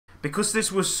because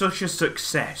this was such a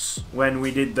success when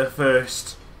we did the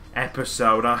first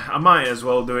episode, I might as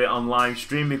well do it on live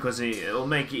stream because it'll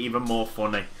make it even more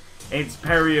funny. It's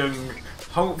Perry Young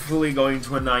hopefully going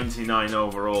to a 99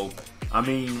 overall. I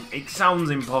mean, it sounds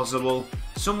impossible.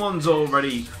 Someone's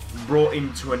already brought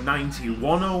him to a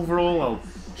 91 overall. I'll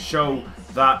show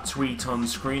that tweet on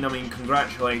screen. I mean,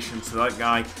 congratulations to that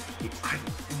guy.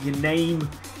 Your name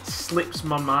slips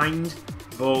my mind,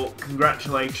 but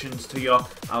congratulations to you.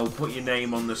 I'll put your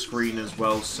name on the screen as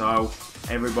well, so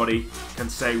everybody can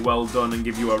say well done and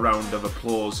give you a round of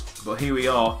applause. But here we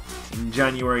are in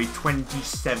January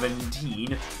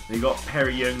 2017. We got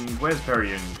Perry Young. Where's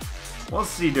Perry Young?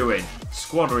 What's he doing?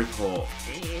 Squad report.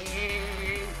 He's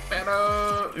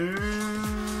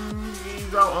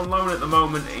out on loan at the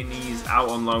moment, and he's out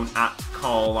on loan at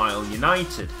Carlisle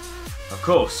United. Of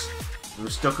course, he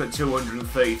was stuck at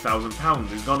 £230,000.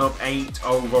 He's gone up 8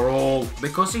 overall.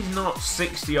 Because he's not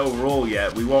 60 overall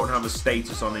yet, we won't have a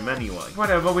status on him anyway.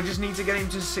 Whatever, we just need to get him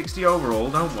to 60 overall,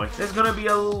 don't we? There's going to be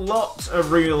a lot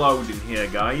of reloading here,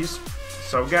 guys.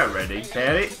 So get ready.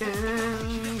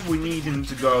 We need him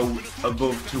to go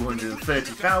above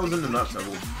 230,000, and that's a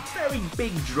very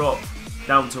big drop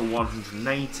down to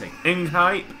 180. In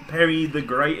hype, Perry the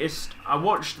greatest. I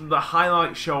watched the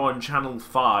highlight show on Channel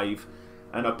 5,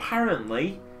 and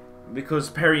apparently, because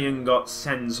Perry Young got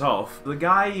sends off, the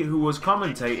guy who was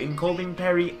commentating called him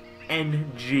Perry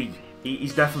NG.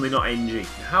 He's definitely not NG.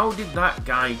 How did that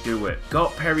guy do it?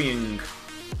 Got Perry Young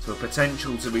to a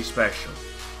potential to be special.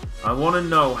 I want to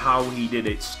know how he did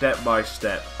it step by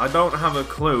step. I don't have a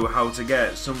clue how to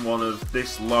get someone of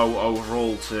this low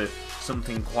overall to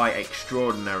something quite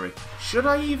extraordinary. Should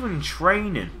I even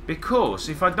train him? Because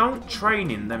if I don't train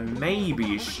him, then maybe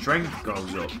his strength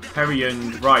goes up. Perry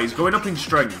Young, right, he's going up in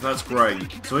strength, that's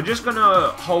great. So we're just going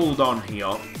to hold on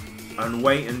here and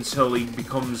wait until he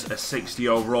becomes a 60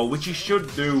 overall, which he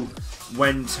should do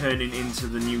when turning into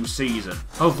the new season.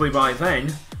 Hopefully by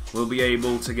then, we'll be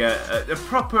able to get a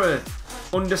proper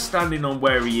understanding on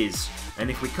where he is. And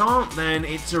if we can't, then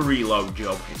it's a reload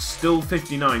job. It's still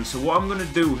 59, so what I'm going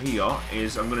to do here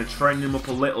is I'm going to train him up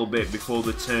a little bit before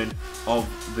the turn of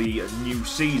the new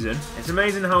season. It's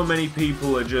amazing how many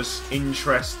people are just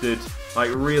interested,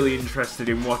 like really interested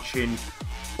in watching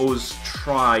us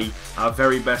try our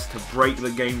very best to break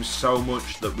the game so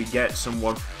much that we get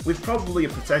someone with probably a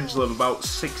potential of about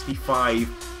 65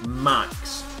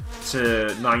 max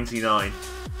to 99.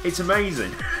 It's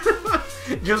amazing.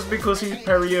 Just because he's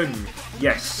Perry Young.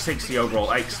 Yes, 60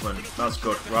 overall, excellent. That's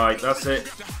good. Right, that's it.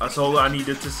 That's all that I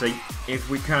needed to see. If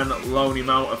we can loan him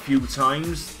out a few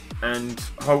times, and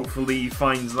hopefully he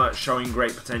finds that showing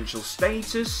great potential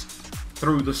status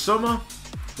through the summer,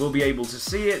 we'll be able to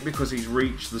see it because he's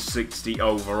reached the 60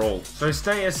 overall. So his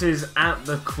status is at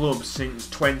the club since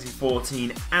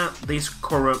 2014 at this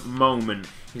current moment.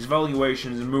 His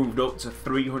valuation has moved up to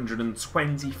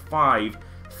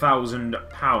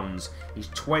 £325,000. He's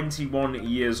 21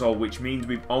 years old, which means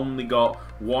we've only got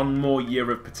one more year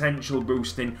of potential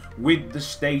boosting with the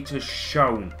status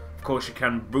shown. Of course, you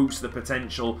can boost the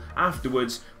potential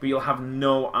afterwards, but you'll have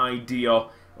no idea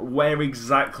where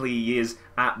exactly he is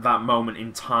at that moment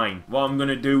in time. What I'm going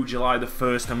to do, July the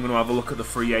 1st, I'm going to have a look at the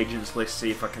free agents list,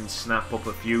 see if I can snap up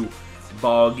a few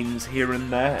bargains here and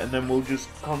there, and then we'll just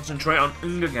concentrate on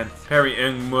Ng again. Perry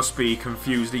Ng must be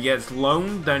confused. He gets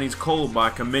loaned, then he's called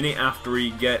back a minute after he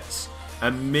gets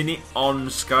a minute on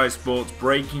Sky Sports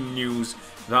breaking news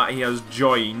that he has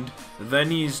joined.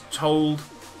 Then he's told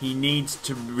he needs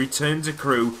to return to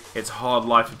crew. It's hard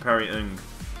life for Perry Ng.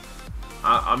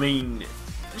 I mean,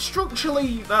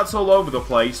 structurally that's all over the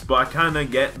place, but I kind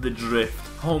of get the drift.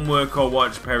 Homework or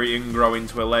watch Perry Ng grow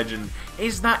into a legend.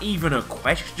 Is that even a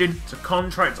question? It's a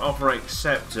contract offer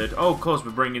accepted. Oh, of course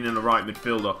we're bringing in a right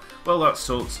midfielder. Well, that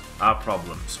sorts our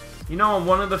problems. You know, on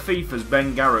one of the FIFAs,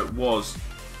 Ben Garrett was,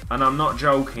 and I'm not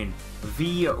joking,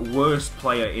 the worst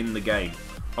player in the game.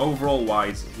 Overall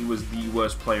wise, he was the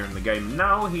worst player in the game.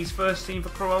 Now he's first team for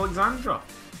Crewe Alexandra.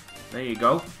 There you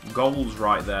go. Goals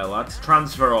right there, lads.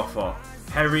 Transfer offer.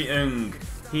 Perry Ng.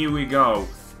 Here we go.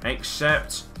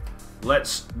 Accept.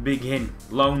 Let's begin.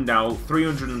 Loaned out.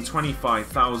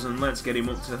 325,000. Let's get him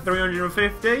up to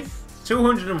 350.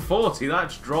 240.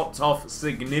 That's dropped off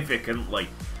significantly.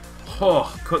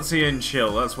 Oh, Cutzy and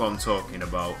chill. That's what I'm talking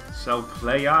about. Sell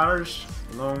players.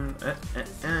 Loan.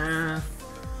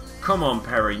 Come on,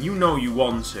 Perry. You know you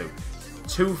want to.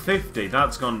 250.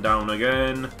 That's gone down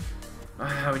again.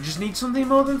 We just need something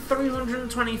more than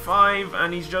 325,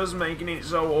 and he's just making it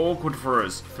so awkward for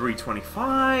us.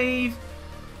 325.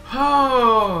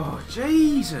 Oh,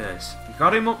 Jesus. You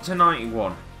got him up to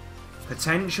 91.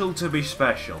 Potential to be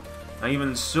special. I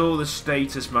even saw the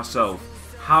status myself.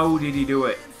 How did he do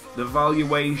it? The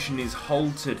valuation is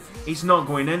halted. It's not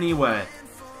going anywhere.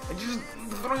 It's just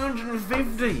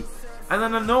 350. And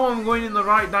then I know I'm going in the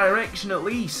right direction at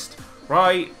least.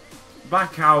 Right,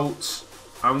 back out.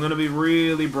 I'm going to be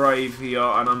really brave here,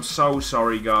 and I'm so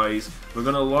sorry, guys. We're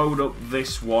going to load up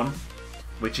this one,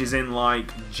 which is in like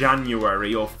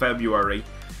January or February.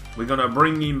 We're going to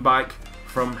bring him back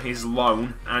from his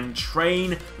loan and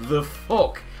train the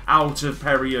fuck out of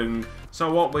Perry Young.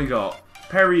 So what we got?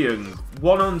 Perry Young,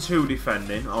 1-on-2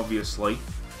 defending, obviously.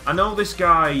 I know this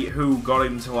guy who got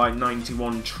him to like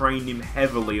 91 trained him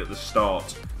heavily at the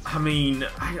start. I mean,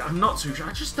 I'm not too sure.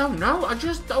 I just don't know. I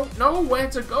just don't know where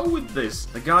to go with this.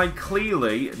 The guy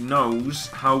clearly knows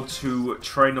how to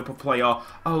train up a player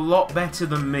a lot better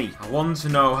than me. I want to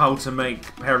know how to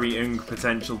make Perry Young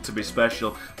potential to be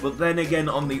special. But then again,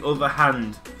 on the other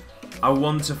hand, I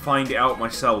want to find it out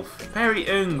myself. Perry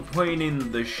Young putting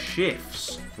in the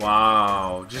shifts.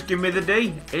 Wow, just give me the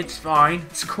D. It's fine.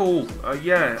 It's cool.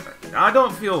 Yeah, I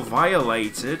don't feel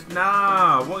violated.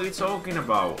 Nah, what are you talking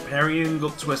about? Perry Young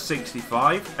up to a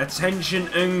 65. Attention,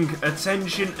 Young.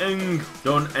 Attention, Young.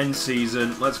 Done, end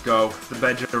season. Let's go. The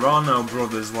Bejarano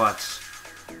brothers, lads.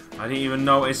 I didn't even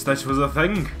notice this was a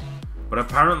thing. But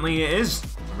apparently it is.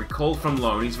 Recalled from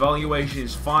loan. His valuation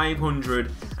is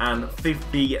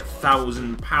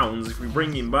 £550,000. If we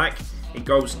bring him back, it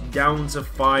goes down to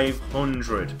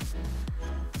 500.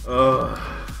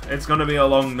 It's gonna be a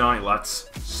long night, lads.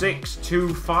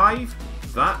 625.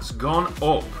 That's gone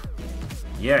up.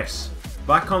 Yes.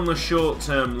 Back on the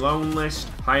short-term loan list.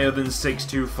 Higher than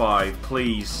 625,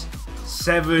 please.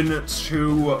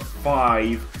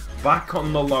 725. Back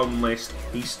on the loan list.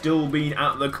 He's still been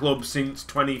at the club since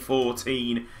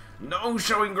 2014. No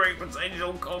showing great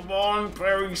potential. Come on,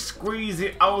 Perry. Squeeze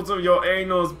it out of your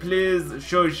anus, please.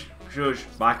 Shush. Shush.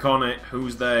 Back on it.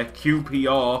 Who's there?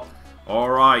 QPR.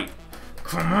 Alright.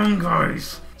 Come on,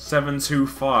 guys.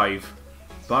 725.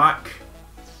 Back.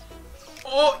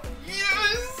 Oh,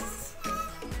 yes!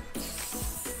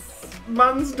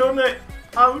 Man's done it.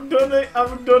 I've done it.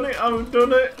 I've done it. I've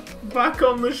done it. Back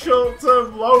on the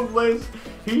short-term loan list.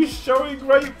 He's showing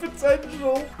great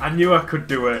potential. I knew I could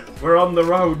do it. We're on the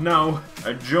road now.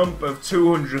 A jump of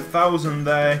 200,000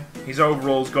 there. His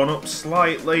overall's gone up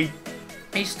slightly.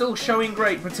 He's still showing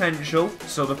great potential.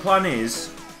 So the plan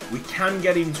is, we can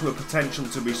get into a potential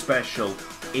to be special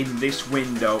in this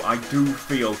window. I do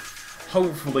feel.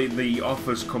 Hopefully the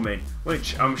offers come in,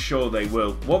 which I'm sure they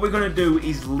will. What we're going to do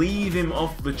is leave him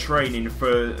off the training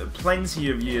for plenty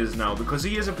of years now, because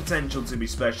he has a potential to be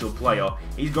special player.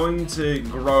 He's going to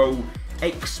grow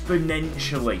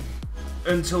exponentially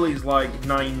until he's like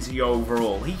 90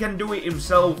 overall. He can do it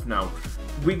himself now.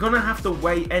 We're going to have to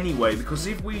wait anyway, because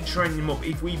if we train him up,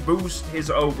 if we boost his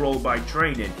overall by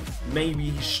training,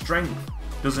 maybe his strength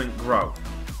doesn't grow.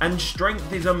 And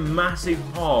strength is a massive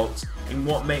part in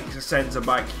what makes a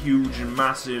centre-back huge and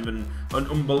massive and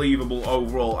unbelievable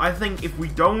overall. I think if we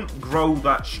don't grow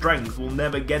that strength, we'll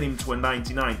never get him to a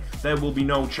 99. There will be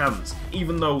no chance.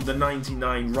 Even though the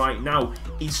 99 right now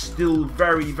is still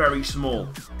very, very small.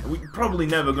 We're probably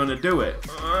never going to do it.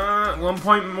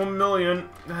 1.1 million.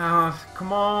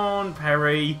 Come on,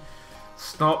 Perry.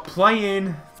 Stop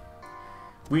playing.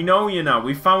 We know you now.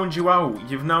 We found you out.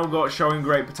 You've now got showing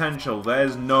great potential.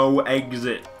 There's no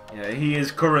exit. Yeah, he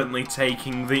is currently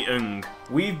taking the Young.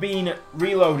 We've been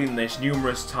reloading this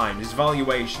numerous times. His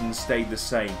valuation stayed the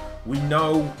same. We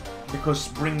know because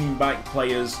bringing back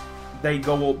players, they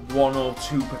go up 1 or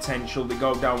 2 potential. They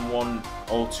go down 1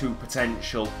 or 2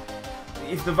 potential.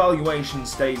 If the valuation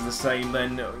stays the same,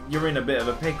 then you're in a bit of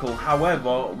a pickle.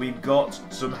 However, we've got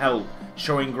some help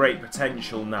showing great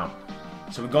potential now.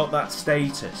 So we've got that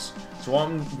status. So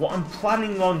what I'm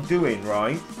planning on doing,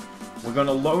 right, we're going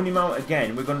to loan him out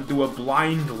again. We're going to do a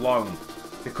blind loan.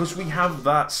 Because we have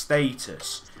that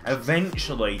status,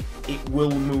 eventually it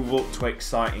will move up to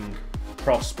exciting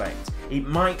prospect. It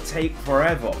might take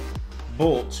forever,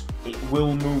 but it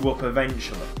will move up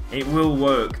eventually. It will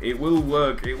work. It will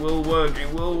work. It will work.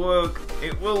 It will work.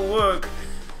 It will work.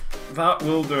 That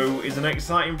will do. Is an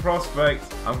exciting prospect.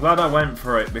 I'm glad I went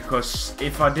for it, because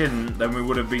if I didn't, then we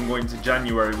would have been going to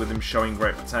January with him showing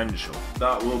great potential.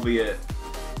 That will be it.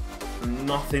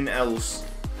 Nothing else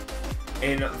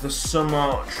in the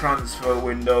summer transfer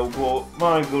window, but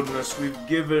my goodness, we've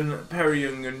given Perry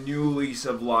Young a new lease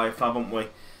of life, haven't we?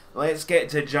 Let's get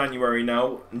to January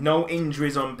now. No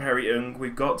injuries on Perry Young.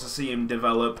 We've got to see him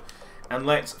develop. and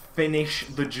let's finish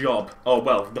the job. Oh,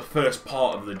 well, the first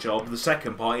part of the job. The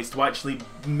second part is to actually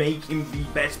make him the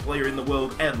best player in the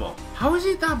world ever. How is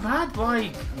it that bad?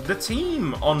 Like, the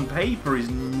team on paper is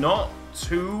not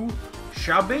too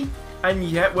shabby, and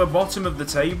yet we're bottom of the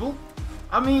table.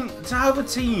 I mean, to have a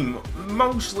team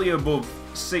mostly above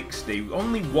 60,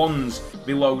 only one's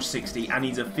below 60, and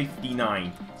he's a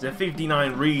 59. He's a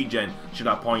 59 regen, should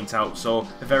I point out, so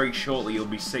very shortly he'll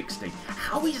be 60.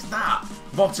 How is that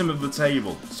bottom of the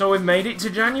table? So we've made it to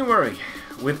January,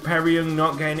 with Perry Young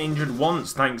not getting injured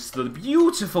once thanks to the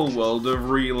beautiful world of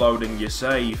reloading your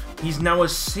save. He's now a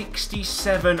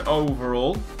 67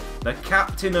 overall, the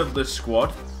captain of the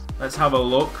squad. Let's have a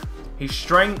look. His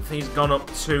strength, he's gone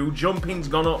up 2, jumping's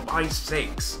gone up by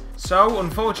 6. So,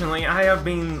 unfortunately, I have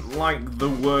been like the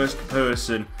worst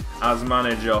person as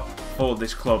manager for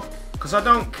this club. Because I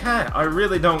don't care. I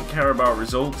really don't care about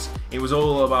results. It was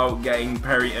all about getting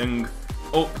Perry Young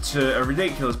up to a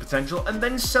ridiculous potential and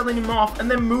then selling him off and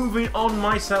then moving on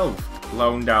myself.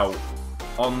 Loaned out.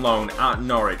 On loan at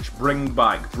Norwich. Bring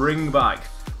back. Bring back.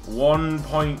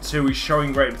 1.2. He's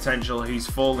showing great potential. He's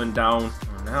fallen down.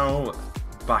 Now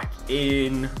back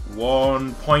in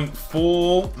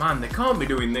 1.4. Man, they can't be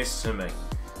doing this to me.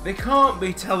 They can't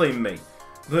be telling me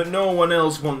that no one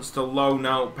else wants to loan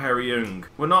out Perry Young.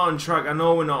 We're not on track. I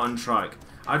know we're not on track.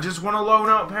 I just want to loan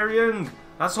out Perry Young.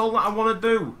 That's all that I want to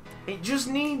do. It just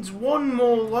needs one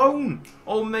more loan,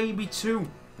 or maybe 2.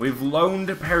 We've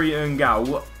loaned Perry Young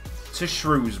out to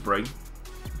Shrewsbury.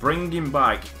 Bring him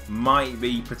back might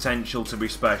be potential to be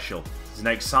special. There's an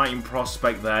exciting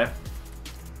prospect there.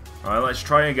 Alright, let's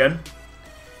try again.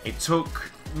 It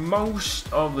took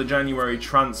most of the January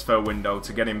transfer window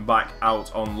to get him back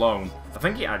out on loan. I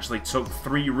think it actually took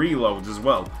 3 reloads as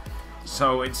well.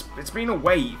 So it's been a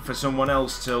wait for someone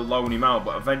else to loan him out,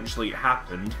 but eventually it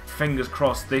happened. Fingers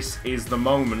crossed this is the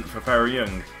moment for Perry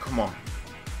Young. Come on.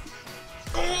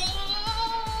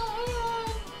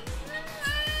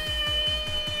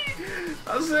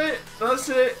 That's it. That's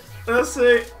it. That's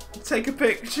it. Take a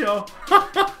picture.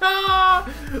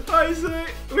 That's it.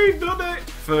 We've done it.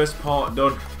 First part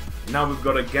done. Now we've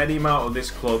got to get him out of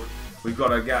this club. We've got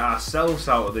to get ourselves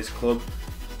out of this club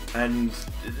and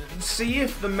see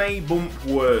if the May bump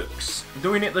works.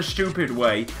 Doing it the stupid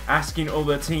way, asking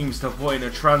other teams to put in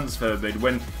a transfer bid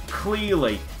when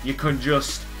clearly you can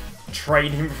just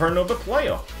trade him for another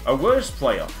player, a worse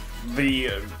player. The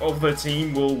other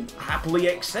team will happily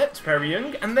accept Perry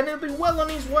Young and then he'll be well on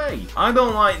his way. I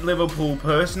don't like Liverpool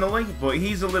personally, but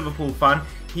he's a Liverpool fan.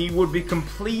 He would be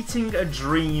completing a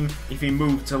dream if he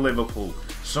moved to Liverpool.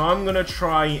 So I'm going to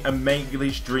try and make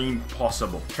this dream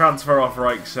possible. Transfer offer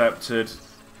accepted.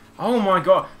 Oh my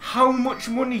god, how much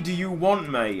money do you want,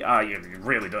 mate? You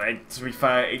really don't. To be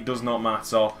fair, it does not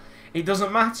matter. It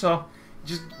doesn't matter.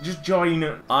 Just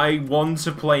join. I want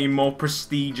to play in more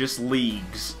prestigious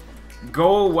leagues.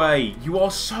 Go away. You are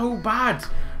so bad.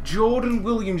 Jordan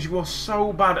Williams, you are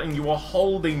so bad and you are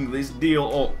holding this deal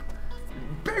up.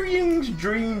 Perry Young's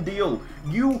dream deal.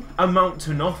 You amount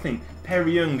to nothing.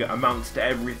 Perry Young amounts to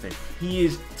everything. He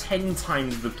is 10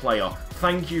 times the player.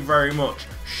 Thank you very much.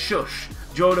 Shush.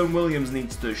 Jordan Williams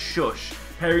needs to shush.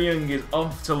 Perry Young is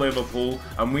off to Liverpool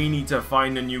and we need to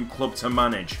find a new club to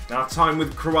manage. Our time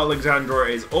with Crewe Alexandra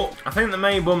is up. I think the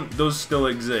May bump does still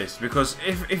exist because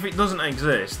if it doesn't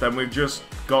exist then we've just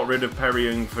got rid of Perry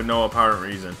Young for no apparent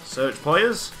reason. Search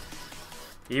players.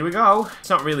 Here we go.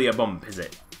 It's not really a bump, is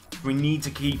it? We need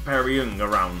to keep Perry Young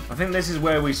around. I think this is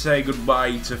where we say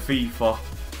goodbye to FIFA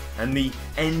and the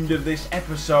end of this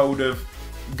episode of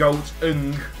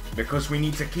G.O.A.T because we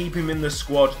need to keep him in the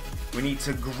squad. We need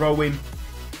to grow him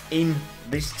in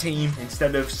this team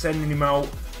instead of sending him out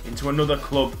into another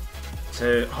club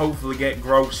to hopefully get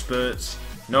growth spurts.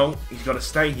 No, he's got to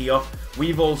stay here.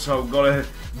 We've also got to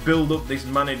build up this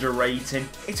manager rating.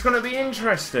 It's going to be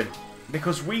interesting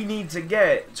because we need to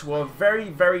get to a very,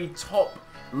 very top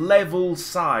level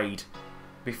side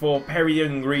before Perry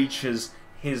Young reaches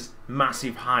his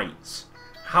massive heights.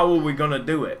 How are we going to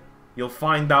do it? You'll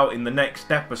find out in the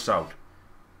next episode.